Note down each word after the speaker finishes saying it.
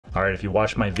All right, if you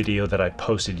watched my video that I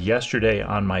posted yesterday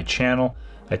on my channel,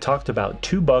 I talked about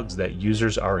 2 bugs that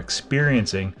users are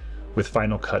experiencing with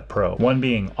Final Cut Pro. One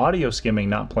being audio skimming,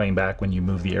 not playing back when you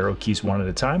move the arrow keys one at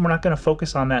a time. We're not going to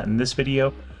focus on that in this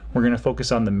video. We're going to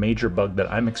focus on the major bug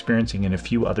that I'm experiencing and a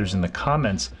few others in the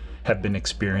comments have been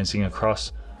experiencing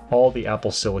across all the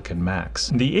Apple Silicon Macs.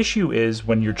 The issue is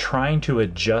when you're trying to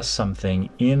adjust something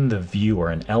in the viewer,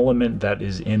 an element that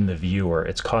is in the viewer,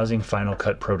 it's causing Final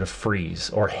Cut Pro to freeze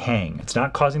or hang. It's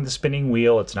not causing the spinning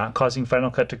wheel, it's not causing Final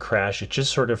Cut to crash, it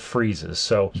just sort of freezes.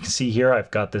 So you can see here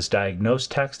I've got this diagnose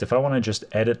text. If I want to just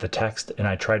edit the text and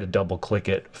I try to double click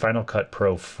it, Final Cut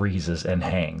Pro freezes and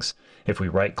hangs. If we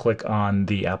right click on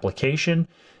the application,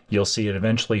 you'll see it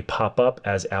eventually pop up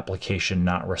as application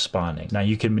not responding. Now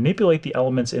you can manipulate the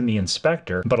elements in the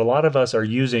inspector, but a lot of us are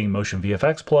using motion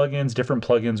VFX plugins, different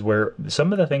plugins where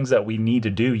some of the things that we need to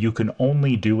do, you can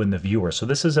only do in the viewer. So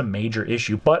this is a major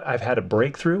issue, but I've had a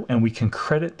breakthrough and we can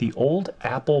credit the old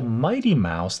Apple Mighty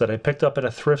Mouse that I picked up at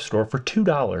a thrift store for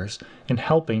 $2 in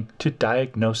helping to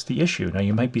diagnose the issue. Now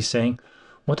you might be saying,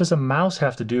 what does a mouse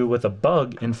have to do with a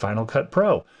bug in Final Cut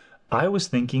Pro? I was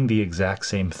thinking the exact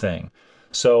same thing.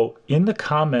 So in the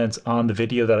comments on the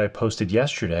video that I posted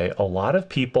yesterday, a lot of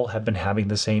people have been having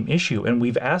the same issue, and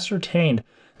we've ascertained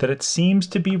that it seems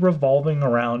to be revolving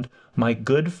around my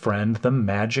good friend, the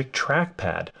Magic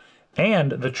Trackpad,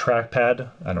 and the trackpad,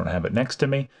 I don't have it next to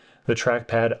me, the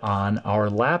trackpad on our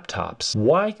laptops.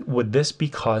 Why would this be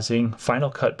causing Final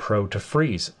Cut Pro to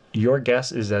freeze? Your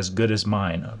guess is as good as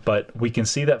mine, but we can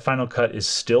see that Final Cut is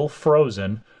still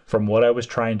frozen from what I was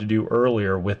trying to do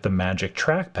earlier with the Magic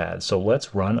Trackpad. So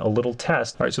let's run a little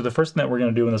test. All right, so the first thing that we're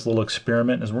gonna do in this little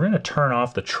experiment is we're gonna turn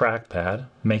off the trackpad,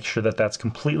 make sure that that's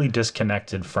completely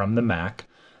disconnected from the Mac,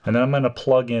 and then I'm gonna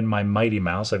plug in my Mighty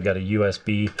Mouse. I've got a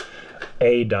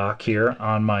USB-A dock here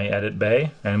on my edit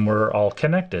bay, and we're all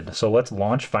connected. So let's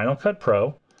launch Final Cut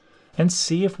Pro and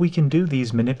see if we can do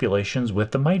these manipulations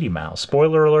with the Mighty Mouse.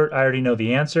 Spoiler alert, I already know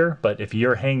the answer, but if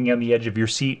you're hanging on the edge of your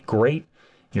seat, great.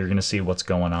 You're going to see what's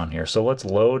going on here. So let's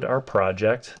load our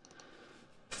project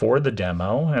for the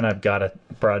demo, and I've got a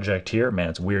project here. Man,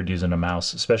 it's weird using a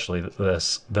mouse, especially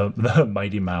the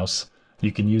Mighty Mouse.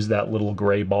 You can use that little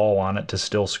gray ball on it to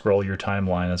still scroll your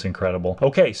timeline. That's incredible.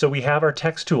 Okay, so we have our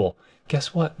text tool.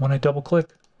 Guess what? When I double click,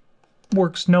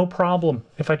 works no problem.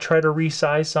 If I try to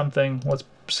resize something, let's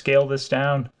scale this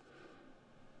down.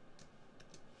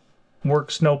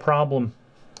 Works no problem.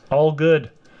 All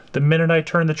good. The minute I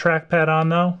turn the trackpad on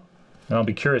though, and I'll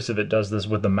be curious if it does this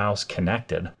with the mouse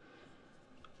connected.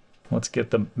 Let's get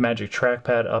the Magic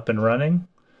Trackpad up and running.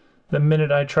 The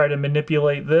minute I try to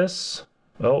manipulate this,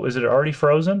 oh, is it already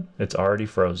frozen? It's already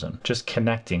frozen. Just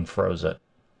connecting froze it.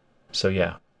 So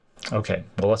yeah. Okay,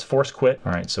 well let's force quit.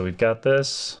 All right, so we've got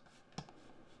this.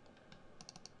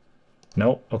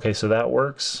 Nope, okay, so that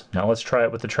works. Now let's try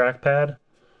it with the trackpad.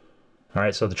 All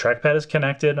right, so the trackpad is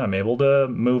connected. I'm able to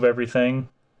move everything.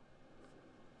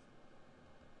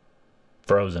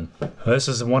 Frozen. This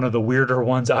is one of the weirder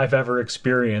ones I've ever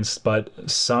experienced, but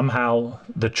somehow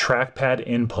the trackpad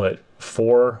input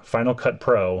for Final Cut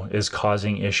Pro is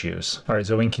causing issues. All right,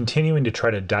 so in continuing to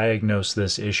try to diagnose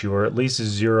this issue, or at least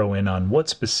zero in on what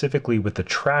specifically with the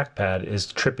trackpad is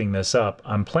tripping this up,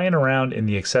 I'm playing around in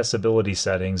the accessibility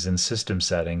settings and system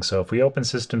settings. So if we open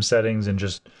system settings and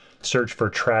just search for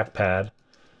trackpad,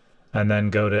 and then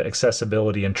go to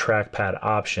accessibility and trackpad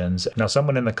options. Now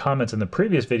someone in the comments in the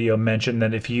previous video mentioned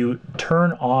that if you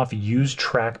turn off use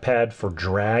trackpad for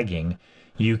dragging,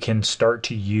 you can start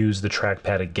to use the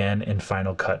trackpad again in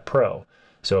Final Cut Pro.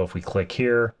 So if we click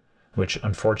here, which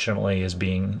unfortunately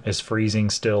is freezing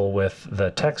still with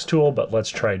the text tool, but let's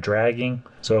try dragging.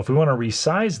 So if we want to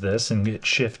resize this and get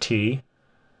Shift T,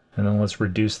 and then let's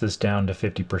reduce this down to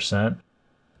 50%,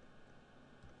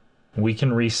 we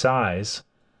can resize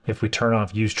if we turn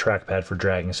off use trackpad for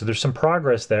dragging. So there's some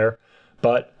progress there,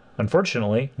 but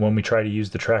unfortunately, when we try to use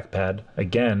the trackpad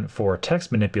again for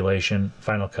text manipulation,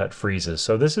 Final Cut freezes.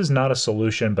 So this is not a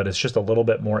solution, but it's just a little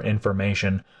bit more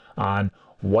information on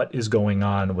what is going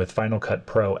on with Final Cut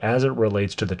Pro as it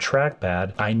relates to the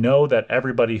trackpad. I know that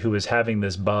everybody who is having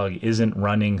this bug isn't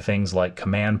running things like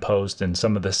Command Post and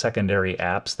some of the secondary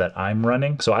apps that I'm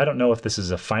running. So I don't know if this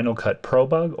is a Final Cut Pro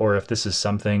bug or if this is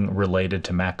something related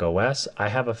to Mac OS. I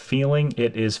have a feeling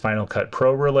it is Final Cut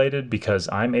Pro related because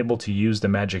I'm able to use the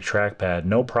Magic Trackpad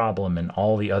no problem in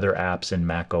all the other apps in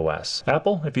Mac OS.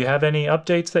 Apple, if you have any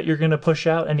updates that you're going to push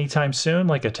out anytime soon,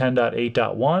 like a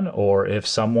 10.8.1, or if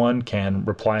someone can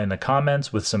reply in the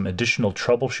comments with some additional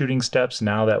troubleshooting steps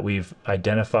now that we've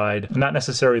identified not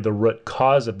necessarily the root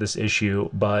cause of this issue,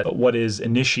 but what is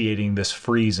initiating this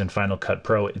freeze in Final Cut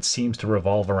Pro. It seems to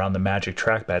revolve around the Magic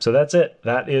Trackpad. So that's it.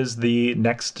 That is the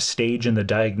next stage in the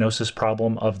diagnosis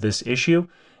problem of this issue.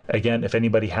 Again, if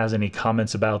anybody has any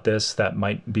comments about this, that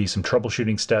might be some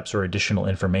troubleshooting steps or additional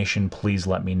information, please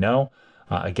let me know.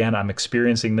 Again, I'm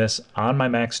experiencing this on my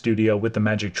Mac Studio with the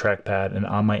Magic Trackpad and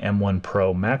on my M1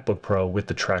 Pro MacBook Pro with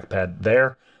the trackpad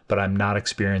there, but I'm not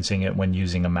experiencing it when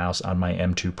using a mouse on my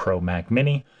M2 Pro Mac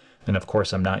Mini. And of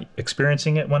course, I'm not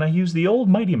experiencing it when I use the old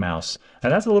Mighty Mouse.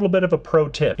 And that's a little bit of a pro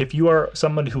tip. If you are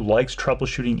someone who likes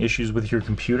troubleshooting issues with your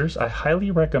computers, I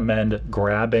highly recommend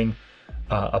grabbing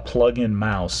a plug-in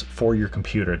mouse for your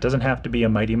computer. It doesn't have to be a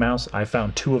Mighty Mouse. I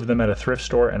found 2 of them at a thrift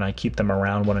store, and I keep them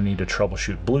around when I need to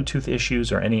troubleshoot Bluetooth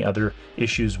issues or any other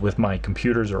issues with my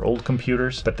computers or old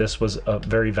computers. But this was a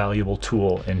very valuable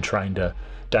tool in trying to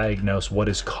diagnose what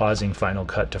is causing Final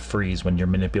Cut to freeze when you're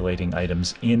manipulating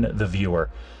items in the viewer.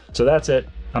 So that's it.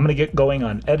 I'm gonna get going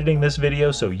on editing this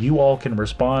video so you all can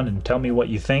respond and tell me what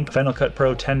you think. Final Cut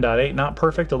Pro 10.8, not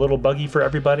perfect, a little buggy for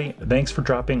everybody. Thanks for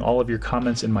dropping all of your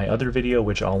comments in my other video,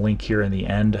 which I'll link here in the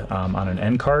end on an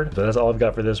end card. So that's all I've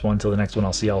got for this one. Until the next one,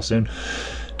 I'll see y'all soon.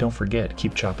 Don't forget,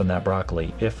 keep chopping that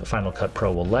broccoli if Final Cut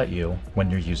Pro will let you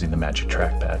when you're using the Magic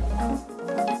Trackpad.